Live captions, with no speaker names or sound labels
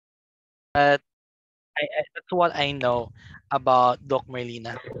But that's what I know about Doc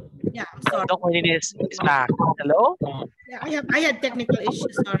Merlina. Yeah, I'm sorry. Doc Merlina is back. Hello? Yeah, I had technical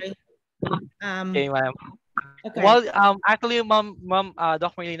issues. Sorry. Okay, ma'am. Okay. Well, actually,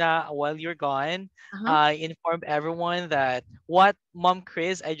 Doc Merlina, while you're gone, Uh-huh. I informed everyone that what Mom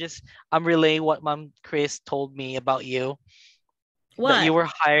Chris, I'm relaying what Mom Chris told me about you, that What? you were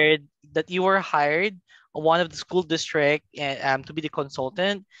hired, on one of the school district and to be the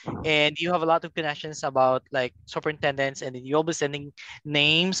consultant, and you have a lot of connections about like superintendents, and then you'll be sending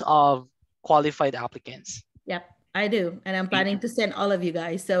names of qualified applicants. Yep, I do. And I'm planning to send all of you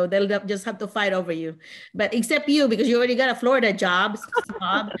guys. So they'll just have to fight over you. But except you, because you already got a Florida job.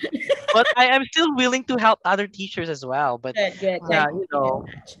 But I am still willing to help other teachers as well. But Good, good. yeah, Thank you.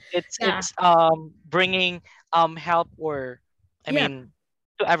 Keep in touch. Yeah. it's bringing help, or I Yeah. mean,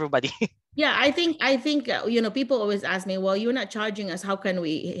 to everybody. Yeah, I think people always ask me, well, you're not charging us. How can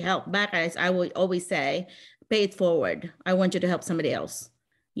we help back? I would always say, pay it forward. I want you to help somebody else.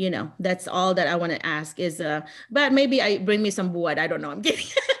 That's all that I want to ask is but maybe I bring me some wood. I don't know. I'm kidding.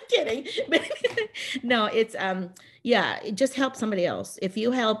 I'm kidding. But no, it's yeah, it just help somebody else. If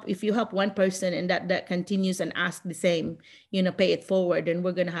you help one person and that continues and ask the same, pay it forward, and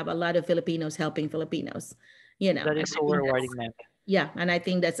we're gonna have a lot of Filipinos helping Filipinos. That And is I so think that's rewarding, man. yeah, and I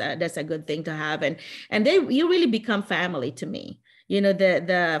think that's a good thing to have, and you really become family to me.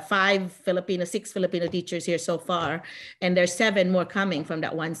 The six Filipino teachers here so far, and there's seven more coming from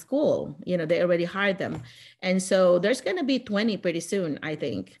that one school. They already hired them, and so there's going to be 20 pretty soon, I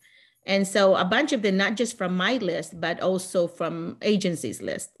think. And so a bunch of them, not just from my list, but also from agencies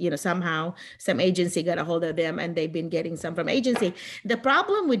list. Somehow some agency got a hold of them, and they've been getting some from agency. The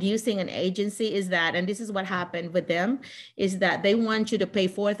problem with using an agency is that, and this is what happened with them, is that they want you to pay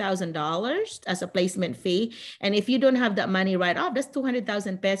 $4,000 as a placement fee. And if you don't have that money right off, that's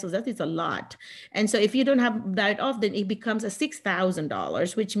 200,000 pesos. That is a lot. And so if you don't have that off, then it becomes a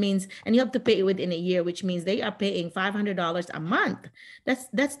 $6,000, which means, and you have to pay it within a year, which means they are paying $500 a month. That's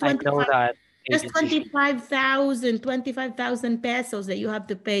I 25 know that that's agency. 25,000 pesos that you have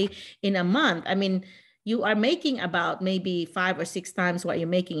to pay in a month. I mean, you are making about maybe 5 or 6 times what you're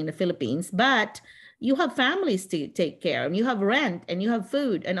making in the Philippines, but you have families to take care of. You have rent and you have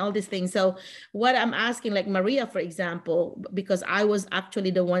food and all these things. So what I'm asking, like Maria, for example, because I was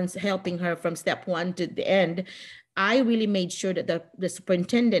actually the ones helping her from step one to the end, I really made sure that the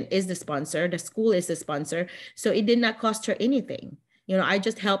superintendent is the sponsor, the school is the sponsor. So it did not cost her anything. I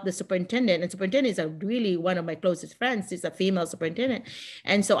just helped the superintendent, and superintendent is a really one of my closest friends. She's a female superintendent.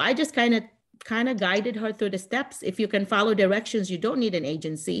 And so I just kind of guided her through the steps. If you can follow directions, you don't need an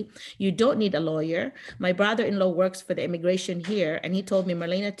agency. You don't need a lawyer. My brother-in-law works for the immigration here, and he told me,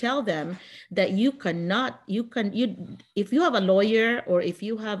 Merlina, tell them that if you have a lawyer or if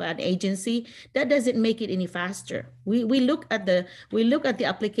you have an agency, that doesn't make it any faster. We look at the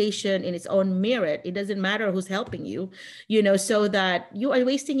application in its own merit. It doesn't matter who's helping you, so that you are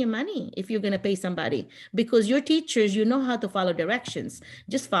wasting your money if you're going to pay somebody, because your teachers, you know how to follow directions.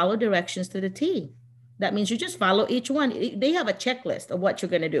 Just follow directions to the T. That means you just follow each one. They have a checklist of what you're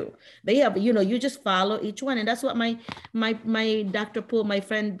gonna do. They have, you just follow each one, and that's what my Dr. Poole, my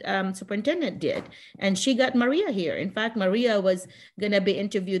friend, superintendent, did. And she got Maria here. In fact, Maria was gonna be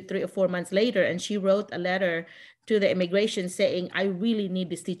interviewed 3 or 4 months later, and she wrote a letter to the immigration saying, I really need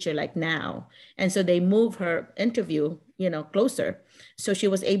this teacher like now. And so they moved her interview, closer. So she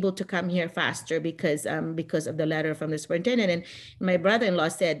was able to come here faster because of the letter from the superintendent. And my brother-in-law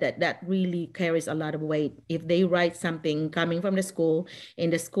said that really carries a lot of weight. If they write something coming from the school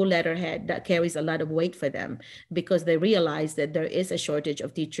in the school letterhead, that carries a lot of weight for them, because they realize that there is a shortage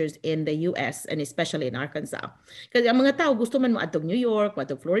of teachers in the US, and especially in Arkansas. Kasi ang mga tao gusto man maadtog New York,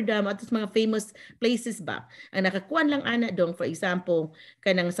 maadtog Florida, maadtog mga famous places ba. Ang nakakuan lang ana dong, for example,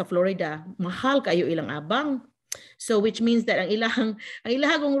 kanang sa Florida, mahal kayo ilang abang. So which means that ang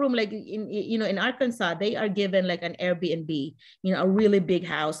ilahang room, like in Arkansas, they are given like an Airbnb, a really big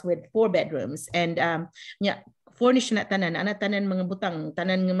house with 4 bedrooms, and yeah, furnished na tanan, tanan mga butang,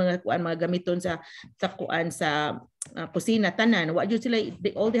 tanan ng mga kuan, mga gamiton sa kuan sa kusina, tanan. What you sila,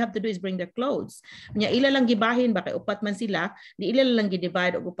 all they have to do is bring their clothes. Nya ila lang gibahin ba kay upat man sila, di ila lang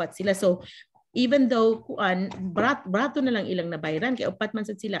gi-divide og upat sila. So even though kuan brato na lang ilang nabayran kay upat man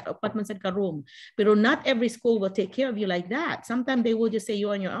sad sila, upat man sad ka room, pero not every school will take care of you like that. Sometimes they will just say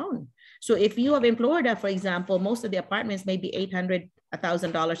you on your own. So if you have in Florida, for example, most of the apartments may be $800,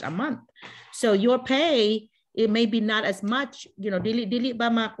 $1,000 a month. So your pay it may be not as much, dili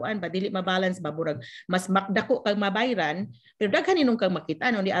ba makuan ba, dili mabalance ba, burag mas makdako kag mabayran, pero daghan inong kang makita.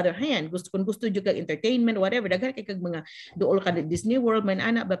 On the other hand, kung gusto jud kag entertainment, whatever, daghan kay kag mga duol ka Disney World man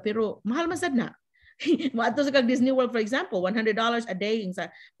ana ba, pero mahal man sad na. Maadto sa kag Disney World, for example, $100 a day sa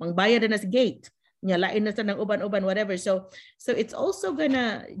mangbayad na sa gate nya, lain na sa ng uban-uban, whatever. So it's also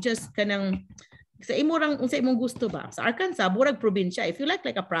gonna just kanang sa imong gusto ba. Sa Arkansas, burag probinsya. If you like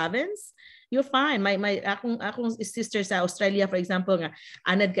a province, you're fine. Akong sister sa Australia, for example, nga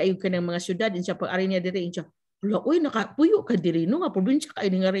anad kayo ka ng mga syudad, in siya pag ari niya diri, in siya, uy, nakapuyo ka diri, no nga probinsya kayo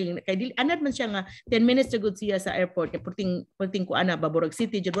nga rin. Kay anad man siya nga 10 minutes to good siya sa airport, kay perting ko ana ba, burag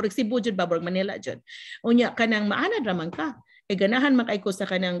city jud, burag Cebu jud ba, burag Manila jud. Unya kanang maanad raman ka. Kay ganahan man kay ko sa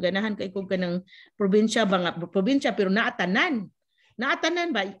kanang ganahan kay ko kanang probinsya ba nga, probinsya pero naatanan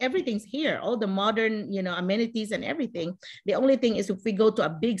ba, everything's here, all the modern amenities and everything. The only thing is if we go to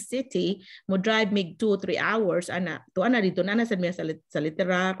a big city, mo drive mig 2 or 3 hours dito na sa Little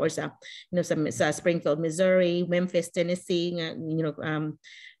Rock or sa sa Springfield, Missouri, Memphis, Tennessee,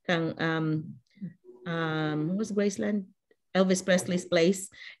 what's Graceland, Elvis Presley's place,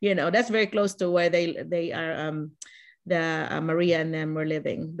 that's very close to where they are, the Maria and them were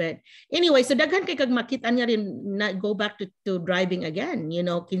living. But anyway, so daghan kay kag makita nga rin na go back to driving again.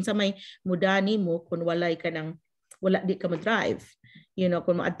 Kinsa may mudani mo kung wala di ka mo-drive.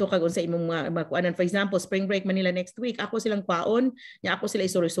 Kung maadto kag unsa imong makuanan, for example, spring break Manila next week, ako silang kwaon, nya ako sila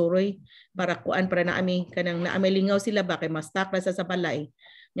isuroy-suroy para naami lingaw sila ba kay mastak ra sa balay.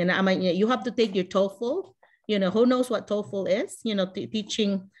 Nya you have to take your TOEFL. Who knows what TOEFL is?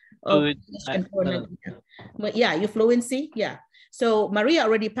 Teaching of your fluency. Yeah. So Maria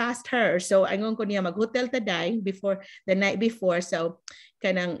already passed her. So angon ko niya mag-hotel taday the night before. So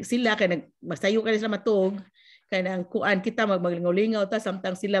kanang sila magsayo ka sila matog. Kanang kuan kita maglingaw-lingaw ta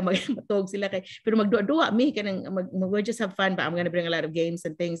samtang sila matog sila kay pero magduwa mi kanang we'll just have fun, but I'm gonna bring a lot of games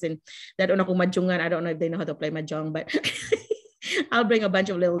and things, and that una kong mahjongan. I don't know if they know how to play mahjong, but I'll bring a bunch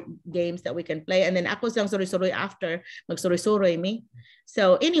of little games that we can play, and then ako silang suroy-suroy after magsuroy-suroy me.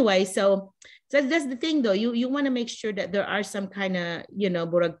 So anyway, so that's the thing though. You want to make sure that there are some kind of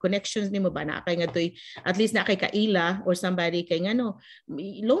burag connections nimo ba na kay nga toy, at least na kay kaila or somebody kay ngano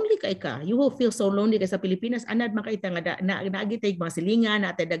lonely kay ka. You will feel so lonely kay sa Pilipinas. Anad man kay ta nga naagitay mga silingan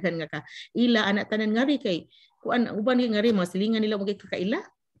na daghan nga ka ila ana tanan nga ri kay kuan uban nga ri mga silingan nila mo kay kaila.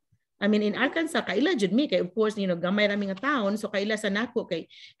 I mean, in Arkansas, kaila jud mi kay of course, gamay ra mi nga town, so kaila sa nako kay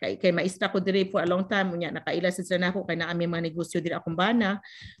maestra ko diri for a long time, unya nakaila sa nako kay naami mga negosyo diri akong bana,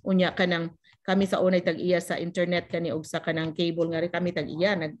 unya kanang kami sa unay tag-iya sa internet kani og sa kanang cable nga ri kami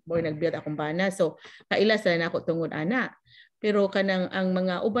tag-iya nag-build akong bana, so kaila sa nako tungod ana. Pero kanang ang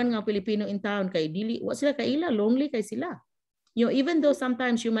mga uban nga Pilipino in town kay dili wa sila kaila, lonely kay sila. Even though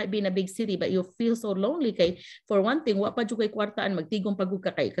sometimes you might be in a big city, but you feel so lonely kay, for one thing, wa pa jud kay kwartaan, magtigong pagug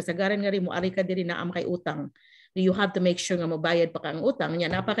ka kay kasagaran nga rin mo ari ka diri na am kay utang. You have to make sure nga mabayad pa ka ang utang nya,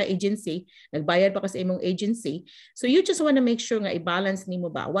 napaka agency, nagbayad pa ka sa imong agency. So you just want to make sure nga i-balance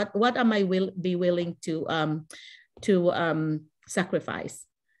nimo ba what am I be willing to sacrifice.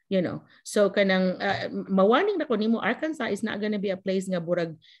 So kanang mawarning na ko nimo, Arkansas is not gonna be a place nga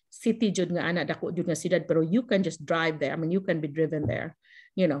burag city jud nga ana dako jud nga siyudad, pero you can just drive there. I mean, you can be driven there.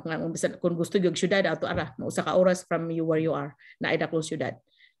 Nga kung gusto gyud siyudad ato ara usa ka oras from you where you are na ay dakong siyudad.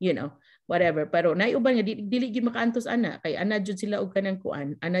 Whatever, pero naiuban nga dili gyud makaantos ana kay ana jud sila og kanang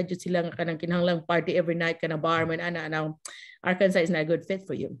kuan, ana jud sila nga kanang kinahanglang party every night kana bar man ana. Arkansas is not a good fit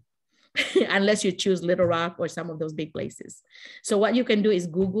for you. Unless you choose Little Rock or some of those big places. So what you can do is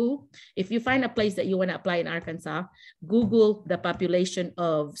Google. If you find a place that you want to apply in Arkansas, Google the population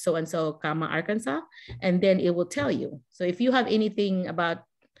of so-and-so, Arkansas, and then it will tell you. So if you have anything about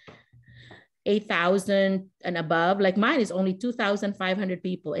 8,000 and above, like mine is only 2,500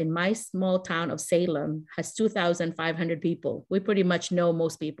 people, and my small town of Salem has 2,500 people. We pretty much know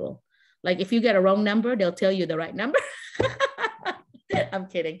most people. Like if you get a wrong number, they'll tell you the right number. I'm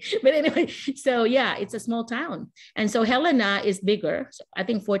kidding. But anyway, so yeah, it's a small town. And so Helena is bigger. So I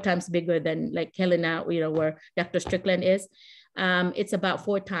think 4 times bigger than like Helena, where Dr. Strickland is. It's about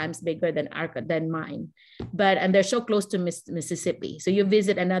 4 times bigger than mine. And they're so close to Mississippi. So you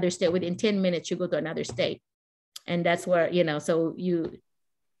visit another state, within 10 minutes, you go to another state. And that's where, so you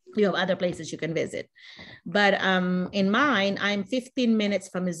have other places you can visit. But in mine, I'm 15 minutes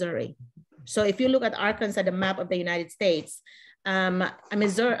from Missouri. So if you look at Arkansas, the map of the United States,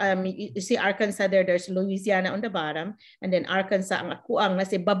 Missouri, you see Arkansas there's Louisiana on the bottom, and then Arkansas, ang ako ang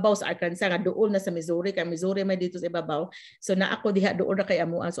nasa ibabaw sa Arkansas, nga doon na sa Missouri, kay Missouri may dito sa ibabaw. So na ako diha doon na kay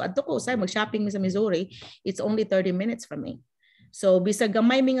amuan. So adto ko usay mag-shopping sa Missouri, it's only 30 minutes from me. So bisag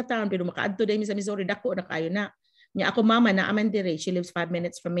gamay mi nga taon pero makaadto day mi sa Missouri dako na kayo na. Nya ako mama na aman dire, she lives 5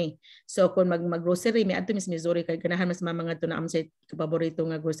 minutes from me. So kung mag-grocery mi adto mi sa Missouri kay ganahan mas mama nga to na am sa paborito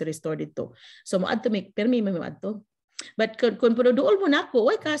nga grocery store dito. So mo adto mi permi mi adto. But kung duol mo na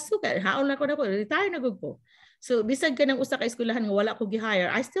ako, oy kaso ka haon na ko retire na gud ko. So bisag kanang usa ka eskwelahan nga wala ko gi-hire,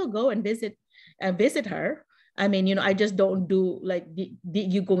 I still go and visit her. I mean, I just don't do like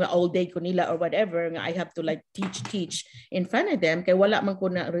you go nga all day ko nila or whatever. I have to like teach in front of them. Kaya wala man ko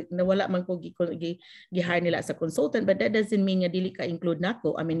wala man ko gi-hire nila as a consultant, but that doesn't mean nga dili ka include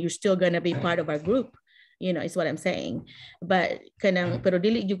nako. I mean, you're still gonna be part of our group. Is what I'm saying. But pero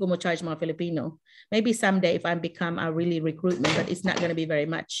dili you ko mo charge mga Filipino. Maybe someday if I become a really recruitment, but it's not gonna be very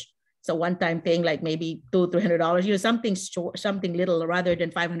much. So one-time thing, like maybe $200-300, something short, something little, rather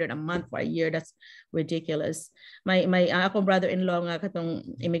than $500 a month for a year. That's ridiculous. My akong brother-in-law nga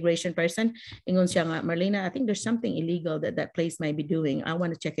katong immigration person, ingon siya nga, Merlina, I think there's something illegal that place might be doing. I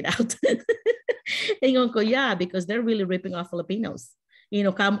want to check it out. Ingon ko, yeah, because they're really ripping off Filipinos.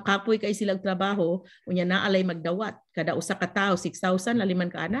 Kapoy kay silang trabaho, unya naalay magdawat. Kada usa ka tao, 6,000,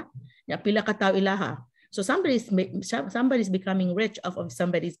 laliman ka ana. Ya pila ka tao ilaha. So somebody's becoming rich off of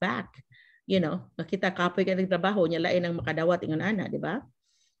somebody's back. Nakita kapoy ka ng trabaho, niya lain ang makadawat ingon ana, di ba?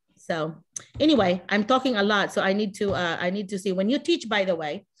 So anyway, I'm talking a lot, so I need to see. When you teach, by the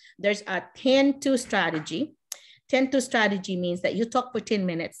way, there's a 10-2 strategy. 10-2 strategy means that you talk for 10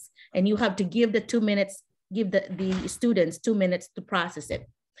 minutes and you have to give the 2 minutes, give the students 2 minutes to process it.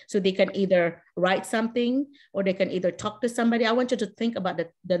 So they can either write something or they can either talk to somebody. I want you to think about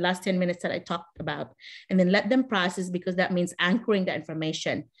the last 10 minutes that I talked about and then let them process, because that means anchoring the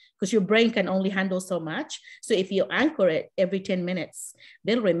information, because your brain can only handle so much. So if you anchor it every 10 minutes,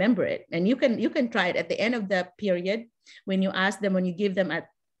 they'll remember it. And you can try it at the end of the period when you ask them, when you give them a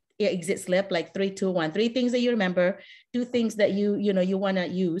exit slip, like 3, 2, 1, 3 things that you remember, 2 things that you want to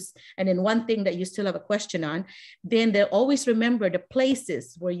use, and then 1 thing that you still have a question on. Then they'll always remember the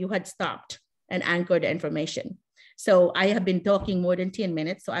places where you had stopped and anchored the information. So I have been talking more than 10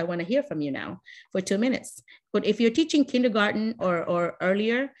 minutes, so I want to hear from you now for 2 minutes. But if you're teaching kindergarten or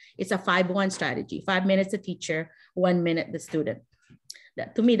earlier, it's a 5-1 strategy. 5 minutes the teacher, 1 minute the student.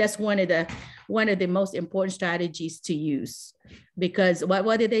 To me, that's one of the most important strategies to use, because what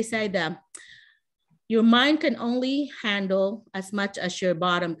did they say? Your mind can only handle as much as your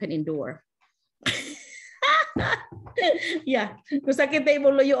bottom can endure. Yeah, kung sakit tayo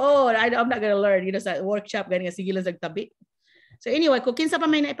mo I'm not gonna learn. Sa workshop gani nga sige lang tabi. So anyway, kung kinsa pa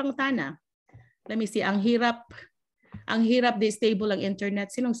may naipangutana, let me see. Ang hirap di stable ang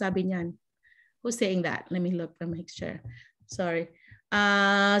internet. Sinong sabi niyan? Who's saying that? Let me look from sure. Sorry.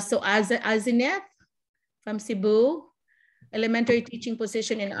 So Azineth from Cebu, elementary teaching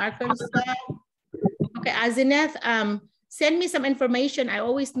position in Arkansas. Okay, Azineth, send me some information. I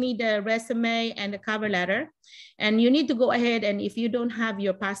always need a resume and a cover letter. And you need to go ahead, and if you don't have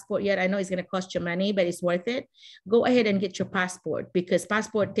your passport yet, I know it's going to cost you money, but it's worth it. Go ahead and get your passport, because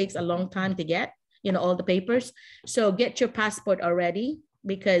passport takes a long time to get, all the papers. So get your passport already,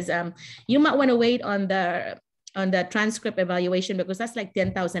 because you might want to wait on the transcript evaluation, because that's like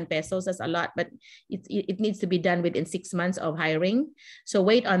 10,000 pesos. That's a lot, but it needs to be done within 6 months of hiring. So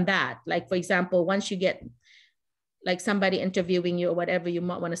wait on that. Like, for example, once you get like somebody interviewing you or whatever, you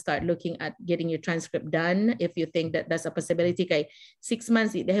might want to start looking at getting your transcript done. If you think that that's a possibility, okay, 6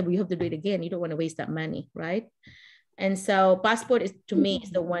 months, you have to do it again. You don't want to waste that money, right? And so passport is, to me,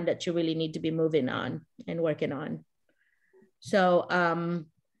 is the one that you really need to be moving on and working on. So,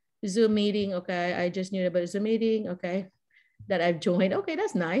 Zoom meeting, okay. I just knew about Zoom meeting, okay, that I've joined. Okay,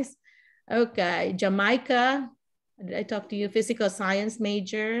 that's nice. Okay, Jamaica, did I talk to you? Physical science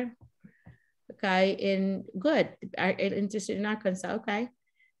major. Okay, good. Interested in Arkansas, okay.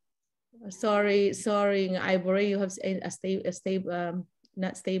 Sorry, Ivory, you have a stable,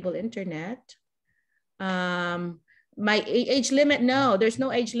 not stable internet. My age limit, no, there's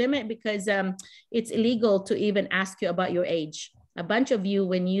no age limit, because it's illegal to even ask you about your age. A bunch of you,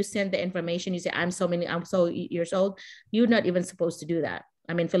 when you send the information, you say, I'm so years old. You're not even supposed to do that.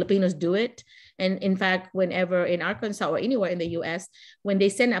 I mean, Filipinos do it. And in fact, whenever in Arkansas or anywhere in the US, when they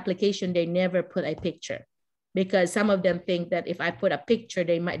send an application, they never put a picture, because some of them think that if I put a picture,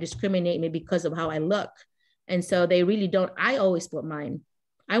 they might discriminate me because of how I look. And so they really don't. I always put mine.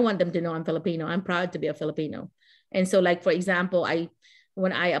 I want them to know I'm Filipino. I'm proud to be a Filipino. And so, like, for example,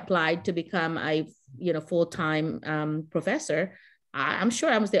 when I applied to become a full-time professor, I'm sure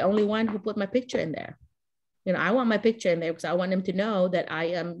I was the only one who put my picture in there. I want my picture in there because I want them to know that I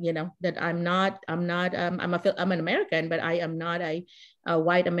am, that I'm an American, but I am not a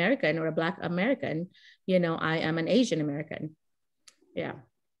white American or a Black American. I am an Asian American. Yeah.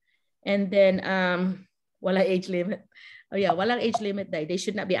 And then walang age limit. Oh yeah, walang age limit. They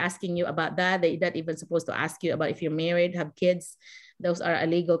should not be asking you about that. They're not even supposed to ask you about if you're married, have kids. Those are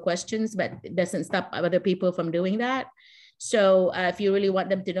illegal questions, but it doesn't stop other people from doing that. So if you really want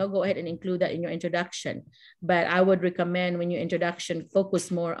them to know, go ahead and include that in your introduction. But I would recommend when your introduction,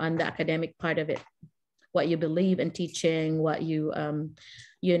 focus more on the academic part of it, what you believe in teaching, what you,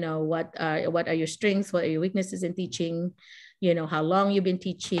 what are your strengths, what are your weaknesses in teaching, how long you've been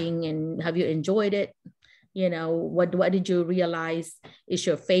teaching and have you enjoyed it? What did you realize is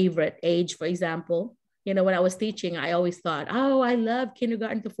your favorite age, for example? When I was teaching, I always thought, oh, I love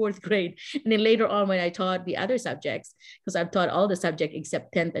kindergarten to fourth grade. And then later on, when I taught the other subjects, because I've taught all the subjects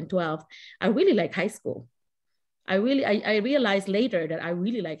except 10th and 12th, I really like high school. I realized later that I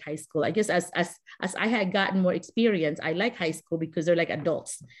really like high school. I guess as I had gotten more experience, I like high school because they're like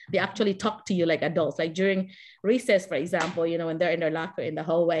adults. They actually talk to you like adults. Like during recess, for example, when they're in their locker in the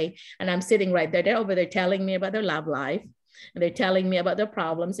hallway and I'm sitting right there, they're over there telling me about their love life. And they're telling me about their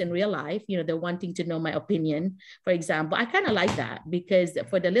problems in real life. They're wanting to know my opinion. For example, I kind of like that because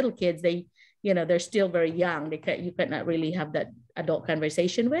for the little kids, they're still very young. You cannot really have that adult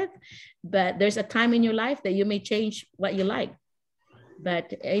conversation with, but there's a time in your life that you may change what you like.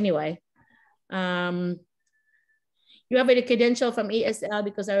 But anyway, you have a credential from ESL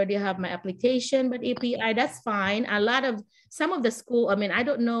because I already have my application, but API, that's fine. Some of the school, I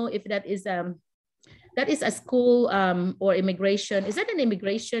don't know if that is a school or immigration. Is that an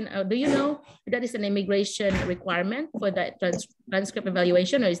immigration? Do you know if that is an immigration requirement for that transcript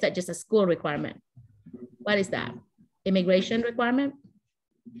evaluation, or is that just a school requirement? What is that? Immigration requirement?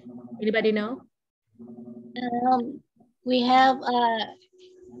 Anybody know? We have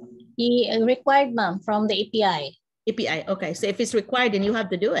the required, ma'am, from the API. API, okay. So if it's required, then you have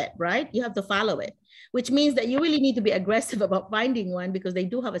to do it, right? You have to follow it, which means that you really need to be aggressive about finding one because they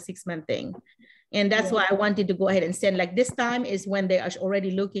do have a 6-month thing. And that's why I wanted to go ahead and send, like this time is when they are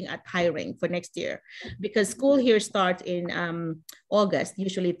already looking at hiring for next year because school here starts in August,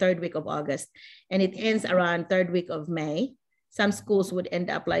 usually 3rd week of August, and it ends around 3rd week of May. Some schools would end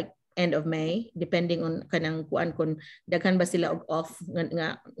up like end of May, depending on kanang kuan kung daghan ba sila off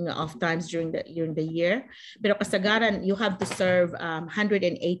nga off times during the year. Pero kasagaran, you have to serve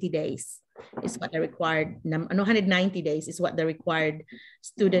 180 days is what the required, 190 days is what the required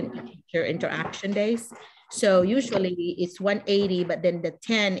student-teacher interaction days. So usually it's 180, but then the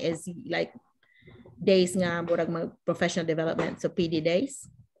 10 is like days nga professional development, so PD days.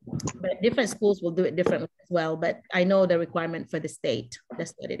 But different schools will do it differently as well, but I know the requirement for the state,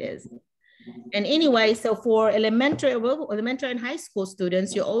 that's what it is. And anyway, so for elementary and high school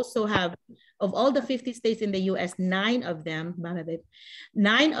students, you also have, of all the 50 states in the US, 9 of them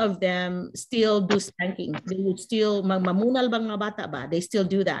still do spanking. They would still, mamunal bang mga bata ba? They still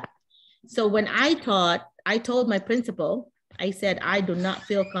do that. So when I taught, I told my principal, I said, I do not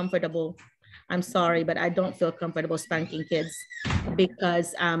feel comfortable. I'm sorry, but I don't feel comfortable spanking kids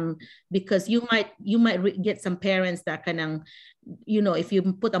because you might get some parents that kanang, if you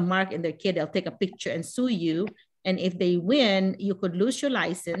put a mark in their kid, they'll take a picture and sue you. And if they win, you could lose your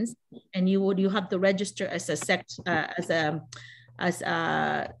license, and you have to register as a sex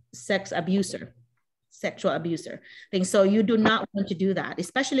abuser, sexual abuser thing. So you do not want to do that,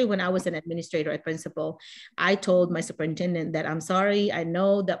 especially when I was an administrator at principal. I told my superintendent that I'm sorry. I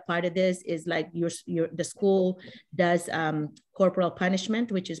know that part of this is like the school does corporal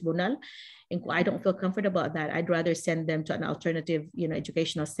punishment, which is bunal. And I don't feel comfortable about that. I'd rather send them to an alternative,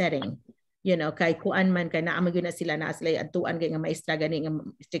 educational setting. Kay kuan man kay naamagyo na sila atuan kay nga maestra gani nga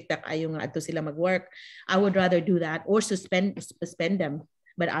stricta kayo nga adto sila mag-work. I would rather do that or suspend them.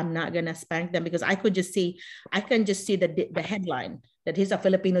 But I'm not gonna spank them because I can just see the headline that he's a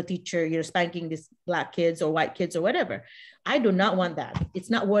Filipino teacher, spanking these black kids or white kids or whatever. I do not want that. It's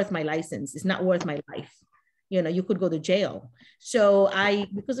not worth my license. It's not worth my life. You could go to jail. So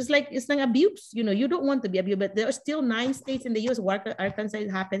because it's like abuse, you don't want to be abused, but there are still 9 states in the US. Arkansas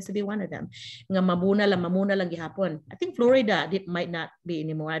happens to be one of them. Mamuna lang gihapon. I think Florida, it might not be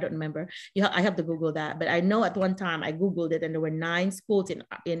anymore. I don't remember. I have to Google that, but I know at one time I Googled it and there were 9 schools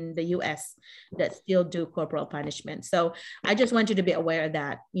in the US that still do corporal punishment. So I just want you to be aware of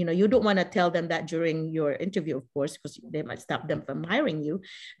that. You don't want to tell them that during your interview, of course, because they might stop them from hiring you,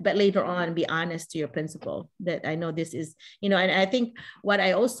 but later on, be honest to your principal that I know this is, and I think what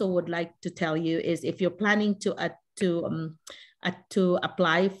I also would like to tell you is if you're planning to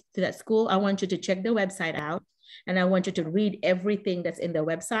apply to that school, I want you to check the website out and I want you to read everything that's in the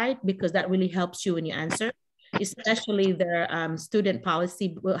website because that really helps you when you answer. especially their student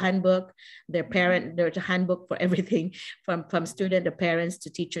policy handbook, their handbook for everything from student to parents to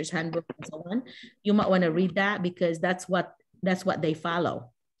teachers handbook and so on. You might want to read that because that's what they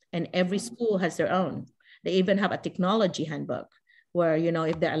follow. And every school has their own. They even have a technology handbook where, you know,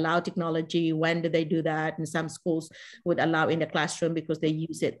 if they're allowed technology, when do they do that? And some schools would allow in the classroom because they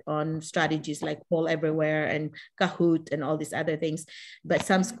use it on strategies like Poll Everywhere and Kahoot and all these other things. But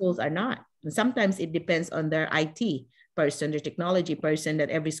some schools are not. And sometimes it depends on their IT person, their technology person that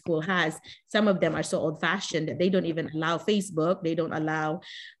every school has. Some of them are so old fashioned that they don't even allow Facebook. They don't allow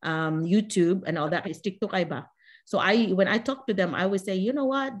YouTube and all that. Stricto kay ba? So when I talk to them, I would say, you know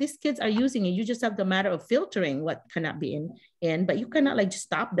what, these kids are using it. You just have the matter of filtering what cannot be in, but you cannot like just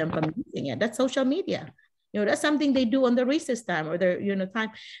stop them from using it. That's social media. You know, that's something they do on the recess time or their, you know, time.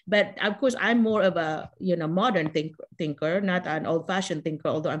 But of course, I'm more of a, you know, modern thinker, not an old fashioned thinker,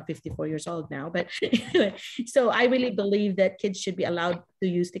 although I'm 54 years old now. But anyway, so I really believe that kids should be allowed to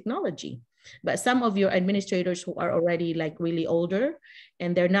use technology. But some of your administrators who are already like really older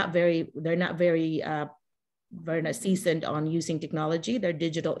and they're not very not seasoned on using technology, they're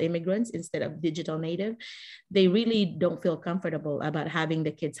digital immigrants instead of digital native, they really don't feel comfortable about having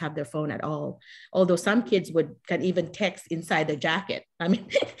the kids have their phone at all. Although some kids can even text inside their jacket. I mean,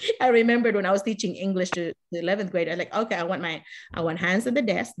 I remembered when I was teaching English to the 11th grade, I was like, okay, I want hands on the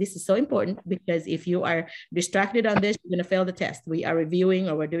desk. This is so important because if you are distracted on this, you're gonna fail the test. We are reviewing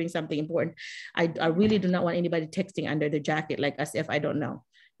or we're doing something important. I really do not want anybody texting under the jacket like as if I don't know.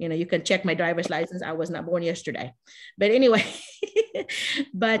 You know, you can check my driver's license. I was not born yesterday. But anyway,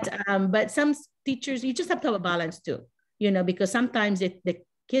 but some teachers, you just have to have a balance too, you know, because sometimes the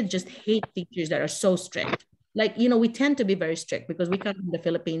kids just hate teachers that are so strict. Like, you know, we tend to be very strict because we come from the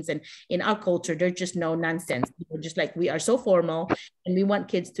Philippines and in our culture, there's just no nonsense. We're just like, we are so formal and we want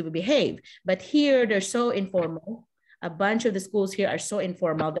kids to behave. But here they're so informal. A bunch of the schools here are so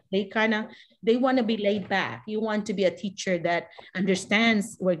informal that they want to be laid back. You want to be a teacher that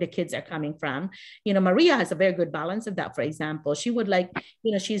understands where the kids are coming from. You know, Maria has a very good balance of that, for example. She would like,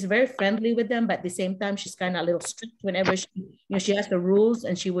 you know, she's very friendly with them, but at the same time, she's kind of a little strict whenever she, you know, she has the rules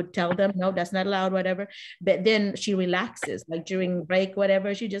and she would tell them, no, that's not allowed, whatever. But then she relaxes, like during break,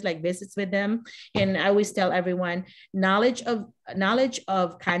 whatever, she just like visits with them. And I always tell everyone, knowledge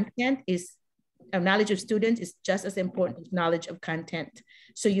of content is knowledge of students is just as important as knowledge of content.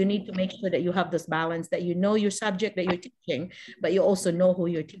 So you need to make sure that you have this balance, that you know your subject that you're teaching, but you also know who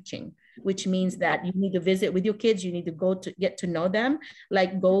you're teaching, which means that you need to visit with your kids. You need to go to get to know them,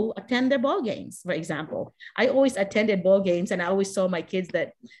 like go attend their ball games, for example. I always attended ball games and I always saw my kids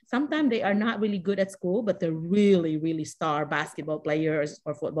that sometimes they are not really good at school, but they're really, really star basketball players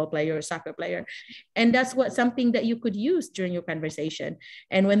or football player or soccer player. And that's something that you could use during your conversation.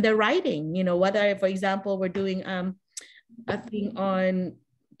 And when they're writing, you know, whether, for example, we're doing a thing on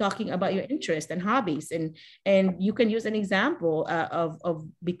talking about your interests and hobbies, and you can use an example of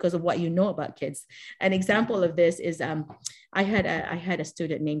because of what you know about kids. An example of this is I had a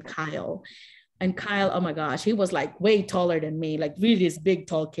student named Kyle. And Kyle, oh my gosh, he was like way taller than me, like really this big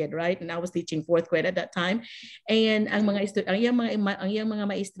tall kid, right? And I was teaching 4th grade at that time. And ang mga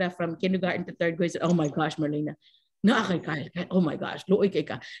maestra from kindergarten to 3rd grade said, oh my gosh, Merlina, na kay Kyle, oh my gosh, luoy kay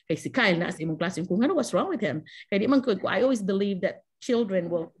ka. Kay si Kyle na sa imong klase. Kung ano, what's wrong with him? Kaya di man ko, I always believe that children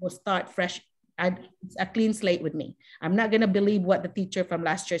will start fresh. It's a clean slate with me. I'm not going to believe what the teacher from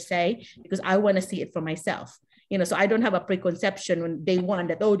last year say because I want to see it for myself. You know, so I don't have a preconception when day one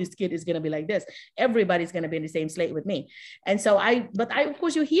that, oh, this kid is going to be like this. Everybody's going to be in the same slate with me. And so but of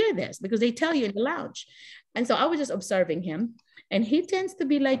course you hear this because they tell you in the lounge. And so I was just observing him, and he tends to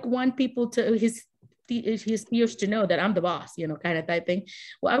be like want people to his peers to know that I'm the boss, you know, kind of type thing.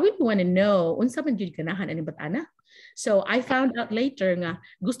 Well, I really want to know unsa man gyud ganahan ani batana. So I found out later nga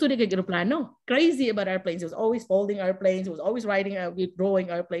gusto ni kay aeroplano. Crazy about airplanes. He was always folding airplanes. He was always drawing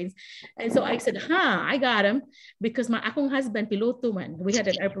airplanes. And so I said, I got him because my akong husband piloto man. We had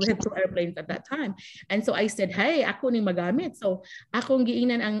 2 airplanes at that time. And so I said, hey, ako ning magamit. So akong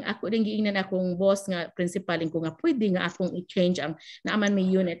giinan akong boss nga principal ko nga pwede nga akong i-change ang naaman may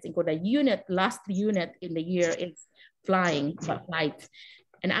units. Ko the last unit in the year is flight.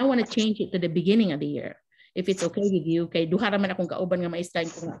 And I want to change it to the beginning of the year. If it's okay with you, kay duha raman akong kauban nga maestra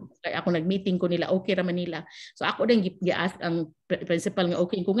ko nga kay ako nagmeeting ko nila, okay raman nila. So ako din gi-ask ang principal nga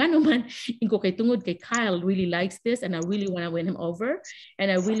okay ko nga naman inko kay tungod kay Kyle really likes this and I really want to win him over and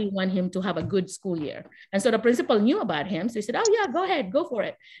I really want him to have a good school year. And so the principal knew about him, so he said, oh yeah, go ahead, go for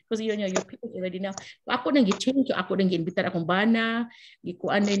it, because you know your people already know. So ako nang gi-change, so ako nang gi-imbitar akong bana,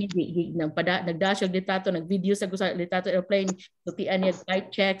 gikuan ni nagdash og litrato, nag-video sa gusa litrato airplane, tutian niya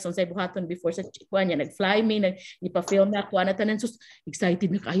flight checks unsay buhaton before sa kuan niya, nag-fly timing, ipa-film na ako, sus,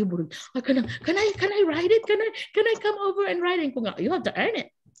 excited na kayo, can I write it? Can I come over and write it? You have to earn it.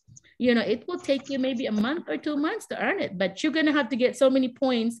 You know, it will take you maybe a month or 2 months to earn it, but you're going to have to get so many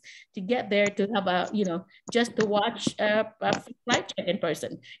points to get there to have a, you know, just to watch a flight check in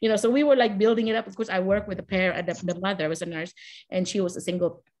person. You know, so we were like building it up. Of course, I worked with the parent, the mother was a nurse, and she was a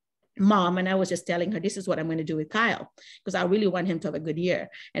single mom, and I was just telling her, this is what I'm going to do with Kyle, because I really want him to have a good year.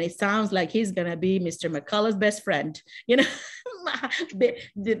 And it sounds like he's going to be Mr. McCullough's best friend, you know,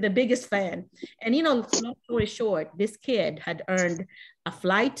 the biggest fan. And, you know, long story short, this kid had earned a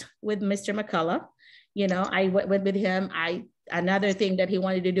flight with Mr. McCullough. You know, I went with him. Another thing that he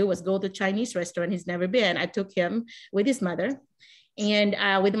wanted to do was go to a Chinese restaurant he's never been. I took him with his mother and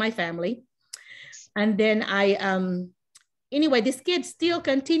with my family. And then anyway, this kid still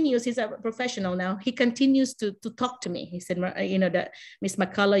continues. He's a professional now. He continues to talk to me. He said, you know, that Miss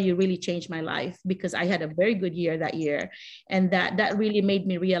McCullough, you really changed my life, because I had a very good year that year. And that really made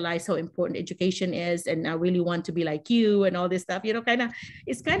me realize how important education is. And I really want to be like you and all this stuff, you know,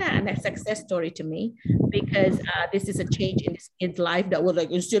 it's kind of a success story to me, because this is a change in this kid's life that was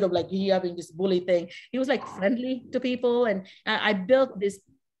like, instead of like he having this bully thing, he was like friendly to people. And I built this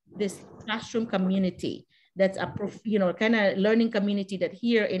classroom community that's a, you know, kind of learning community that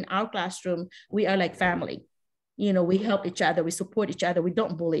here in our classroom, we are like family. You know, we help each other, we support each other, we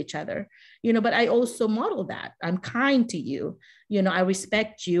don't bully each other, you know, but I also model that. I'm kind to you, you know, I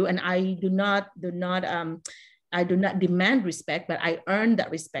respect you, and I do not demand respect, but I earn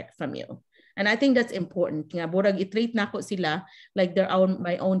that respect from you. And I think that's important. Burag i-treat na ko sila like they're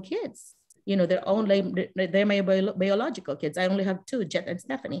my own kids. You know, they're my biological kids. I only have 2, Jet and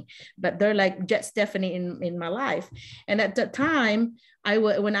Stephanie, but they're like Jet, Stephanie in my life. And at the time,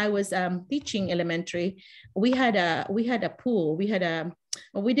 when I was teaching elementary, we had a pool. We do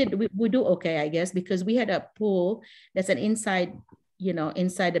okay, I guess, because we had a pool that's an inside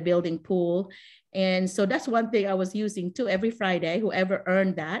the building pool. And so that's one thing I was using too. Every Friday, whoever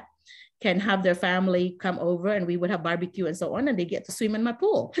earned that can have their family come over, and we would have barbecue and so on, and they get to swim in my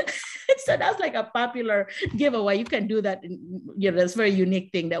pool. So that's like a popular giveaway. You can do that. You know, that's a very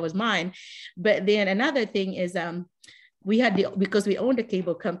unique thing. That was mine. But then another thing is we had because we owned a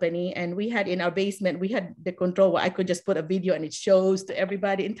cable company, and we had in our basement, we had the control where I could just put a video and it shows to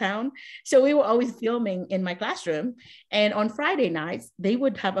everybody in town. So we were always filming in my classroom. And on Friday nights, they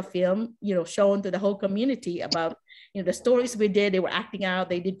would have a film, you know, shown to the whole community about, you know, the stories we did. They were acting out,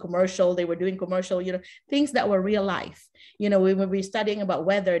 they did commercial, they were doing commercial, you know, things that were real life. You know, we were studying about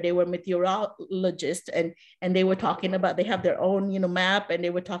weather. They were meteorologists, and they were talking about, they have their own, you know, map, and they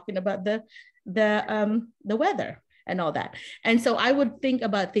were talking about the weather and all that. And so I would think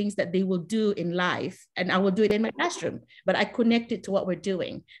about things that they will do in life, and I will do it in my classroom, but I connect it to what we're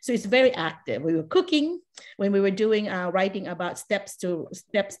doing. So it's very active. We were cooking when we were doing writing about steps to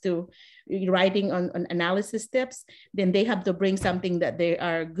writing on analysis steps. Then they have to bring something that they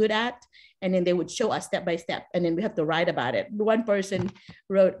are good at, and then they would show us step by step, and then we have to write about it. One person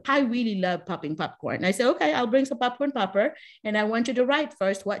wrote, I really love popping popcorn. And I said, okay, I'll bring some popcorn popper, and I want you to write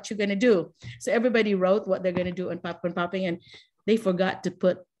first what you're gonna do. So everybody wrote what they're gonna do on popcorn popping, and they forgot to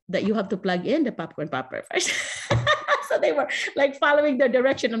put that you have to plug in the popcorn popper first. So they were like following the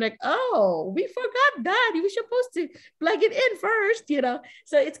direction. I'm like, oh, we forgot that. You were supposed to plug it in first, you know?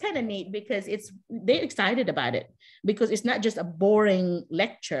 So it's kind of neat, because they're excited about it, because it's not just a boring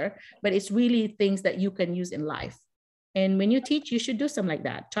lecture, but it's really things that you can use in life. And when you teach, you should do something like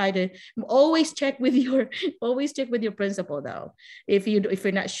that. Try to always check with your principal though. If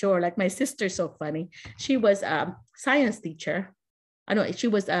you're not sure, like my sister's so funny. She was a science teacher. I know she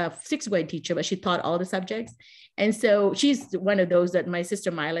was a 6th grade teacher, but she taught all the subjects. And so she's one of those that my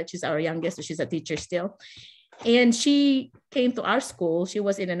sister Myla, she's our youngest, so she's a teacher still. And she came to our school. She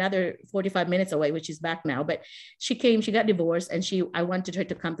was in another 45 minutes away, which is back now, but she got divorced, and I wanted her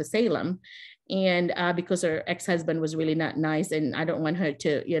to come to Salem. And because her ex-husband was really not nice, and I don't want her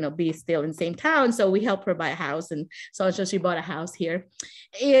to, you know, be still in the same town. So we helped her buy a house. And so she bought a house here.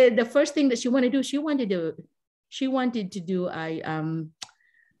 And the first thing that she wanted to do, she wanted to do a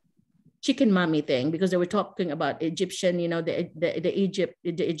chicken mummy thing, because they were talking about Egyptian, you know, the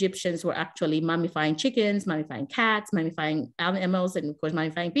Egyptians were actually mummifying chickens, mummifying cats, mummifying animals, and of course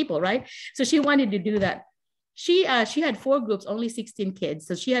mummifying people, right? So she wanted to do that. She had 4 groups, only 16 kids.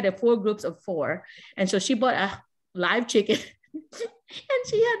 So she had 4 groups of 4. And so she bought a live chicken and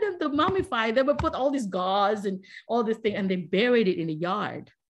she had them to mummify. They would put all this gauze and all this thing, and they buried it in the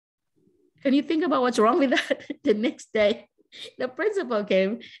yard. Can you think about what's wrong with that? The next day, the principal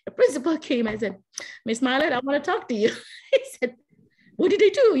came and said, Miss Marlette, I want to talk to you. He said, what did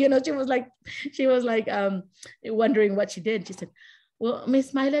they do? You know, she was like wondering what she did. She said, well,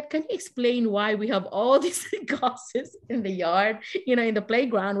 Miss Milet, can you explain why we have all these gauzes in the yard, you know, in the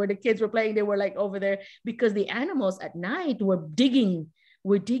playground where the kids were playing? They were like over there because the animals at night were digging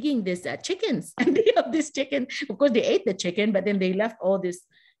this chickens, and they have this chicken. Of course, they ate the chicken, but then they left all this,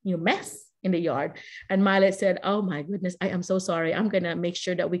 you know, mess in the yard. And Milet said, oh my goodness, I am so sorry. I'm going to make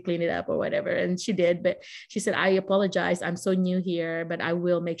sure that we clean it up or whatever. And she did, but she said, I apologize. I'm so new here, but I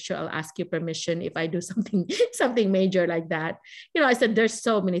will make sure I'll ask you permission if I do something, something major like that. You know, I said, there's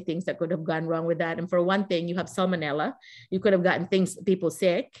so many things that could have gone wrong with that. And for one thing, you have salmonella. You could have gotten people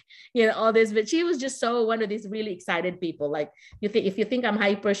sick, you know, all this, but she was just so one of these really excited people. Like if you think I'm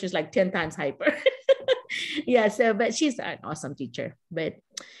hyper, she's like 10 times hyper. Yeah. So, but she's an awesome teacher, but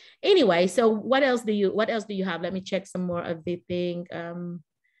anyway, so what else do you have? Let me check some more of the thing.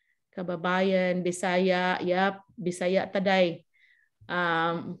 Kababayan, Bisaya, yep, Bisaya Taday.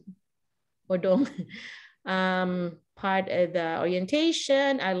 Odong. Part of the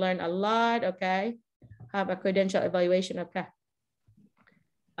orientation, I learned a lot, okay. Have a credential evaluation, okay.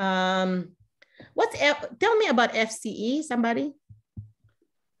 Tell me about FCE, somebody?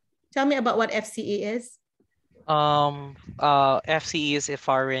 Tell me about what FCE is. FCE is a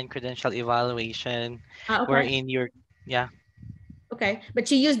foreign credential evaluation, Okay. wherein you're, yeah. Okay, but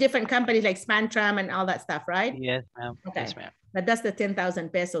you use different companies like Spantram and all that stuff, right? Yes, ma'am. Okay. Yes, ma'am. But that's the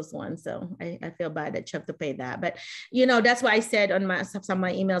 10,000 pesos one. So I feel bad that you have to pay that. But, you know, that's why I said on some of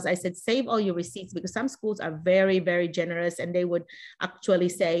my emails, I said, save all your receipts, because some schools are very, very generous, and they would actually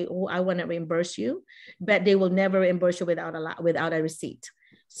say, oh, I want to reimburse you, but they will never reimburse you without a receipt.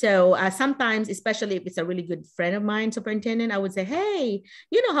 So sometimes, especially if it's a really good friend of mine, superintendent, I would say, hey,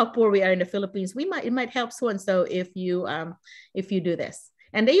 you know how poor we are in the Philippines. It might help so-and-so if you do this.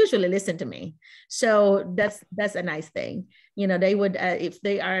 And they usually listen to me. So that's a nice thing. You know, they would, if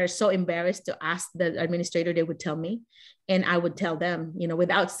they are so embarrassed to ask the administrator, they would tell me, and I would tell them, you know,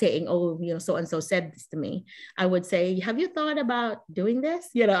 without saying, oh, you know, so-and-so said this to me. I would say, have you thought about doing this?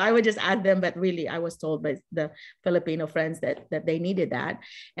 You know, I would just ask them, but really I was told by the Filipino friends that they needed that.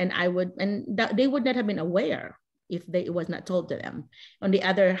 And they would not have been aware if it was not told to them. On the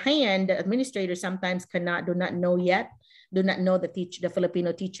other hand, the administrators sometimes do not know the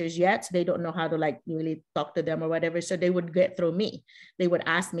Filipino teachers yet. So they don't know how to like really talk to them or whatever. So they would get through me. They would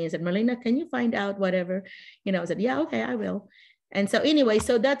ask me and said, Merlina, can you find out whatever? You know, I said, yeah, okay, I will. And so anyway,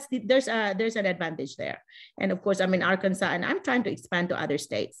 so there's an advantage there. And of course, I'm in Arkansas, and I'm trying to expand to other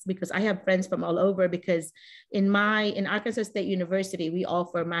states because I have friends from all over, because in Arkansas State University, we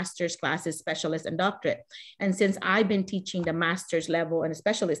offer master's classes, specialist, and doctorate. And since I've been teaching the master's level and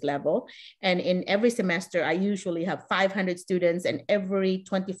specialist level, and in every semester, I usually have 500 students, and every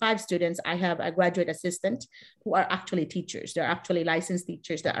 25 students, I have a graduate assistant who are actually teachers. They're actually licensed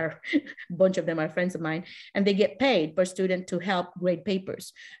teachers that are, a bunch of them are friends of mine, and they get paid per student to help grade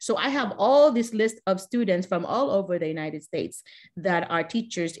papers. So I have all this list of students from all over the United States that are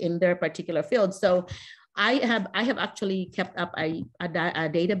teachers in their particular field. So I have actually kept up a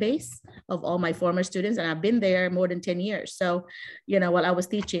database of all my former students, and I've been there more than 10 years. So, you know, while I was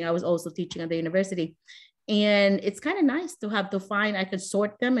teaching, I was also teaching at the university. And it's kind of nice to have to find, I could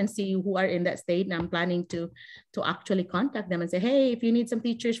sort them and see who are in that state. And I'm planning to actually contact them and say, hey, if you need some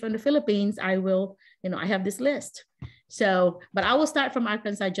teachers from the Philippines, I will, you know, I have this list. So, but I will start from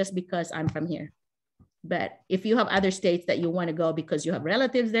Arkansas just because I'm from here. But if you have other states that you want to go because you have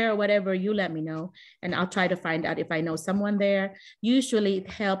relatives there or whatever, you let me know. And I'll try to find out if I know someone there. Usually it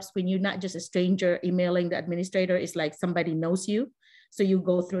helps when you're not just a stranger emailing the administrator. It's like somebody knows you. So you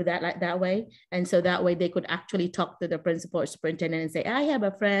go through that like that way. And so that way they could actually talk to the principal or superintendent and say, I have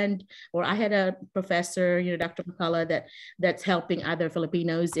a friend, or I had a professor, you know, Dr. McCullough that's helping other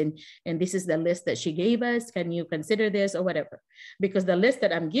Filipinos. And this is the list that she gave us. Can you consider this or whatever? Because the list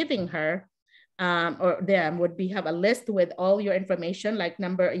that I'm giving her or them would have a list with all your information, like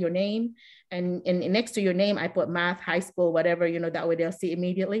number, your name, and next to your name, I put math, high school, whatever, you know, that way they'll see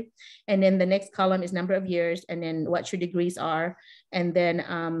immediately. And then the next column is number of years, and then what your degrees are. And then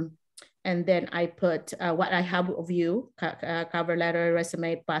I put what I have of you, cover letter,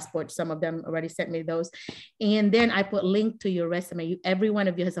 resume, passport. Some of them already sent me those. And then I put link to your resume. Every one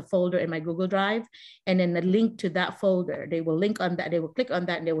of you has a folder in my Google Drive, and then the link to that folder, they will link on that, they will click on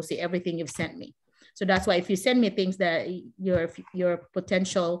that, and they will see everything you've sent me. So that's why if you send me things that your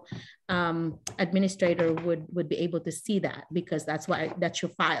potential administrator would be able to see that, because that's your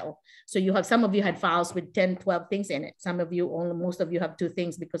file. So you have, some of you had files with 10, 12 things in it. Some of you, most of you have 2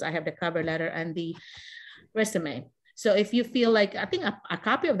 things, because I have the cover letter and the resume. So if you feel like, I think a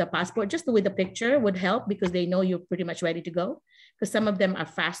copy of the passport just with the picture would help, because they know you're pretty much ready to go. Because some of them are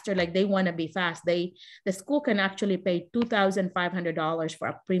faster, like they want to be fast. The school can actually pay $2,500 for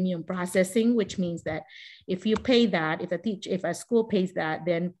a premium processing, which means that if you pay that, if a school pays that,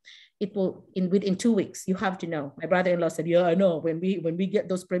 then it will within 2 weeks. You have to know. My brother-in-law said, "Yeah, I know. When we get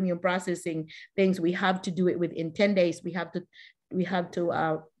those premium processing things, we have to do it within 10 days. We have to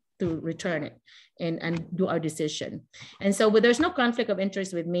return it and do our decision." And so, but there's no conflict of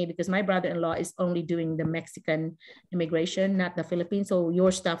interest with me, because my brother-in-law is only doing the Mexican immigration, not the Philippines. So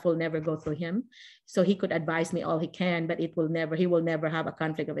your stuff will never go through him. So he could advise me all he can, but he will never have a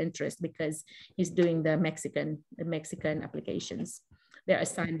conflict of interest, because he's doing the Mexican applications. They're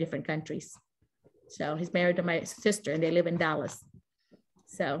assigned different countries. So he's married to my sister and they live in Dallas.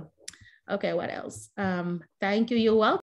 So, okay, what else? Thank you. You're welcome.